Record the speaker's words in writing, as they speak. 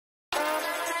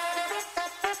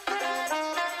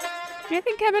I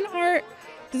think Kevin Hart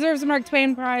deserves a Mark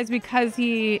Twain Prize because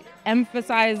he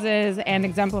emphasizes and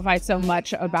exemplifies so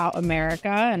much about America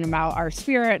and about our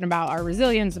spirit and about our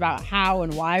resilience, about how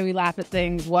and why we laugh at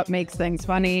things, what makes things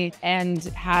funny, and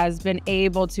has been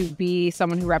able to be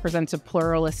someone who represents a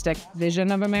pluralistic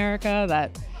vision of America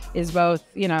that is both,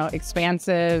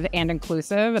 expansive and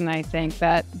inclusive. And I think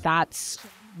that that's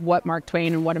what Mark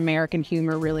Twain and what American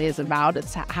humor really is about. It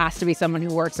has to be someone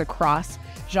who works across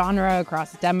genre,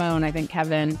 across demo, and I think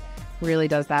Kevin really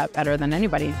does that better than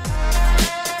anybody.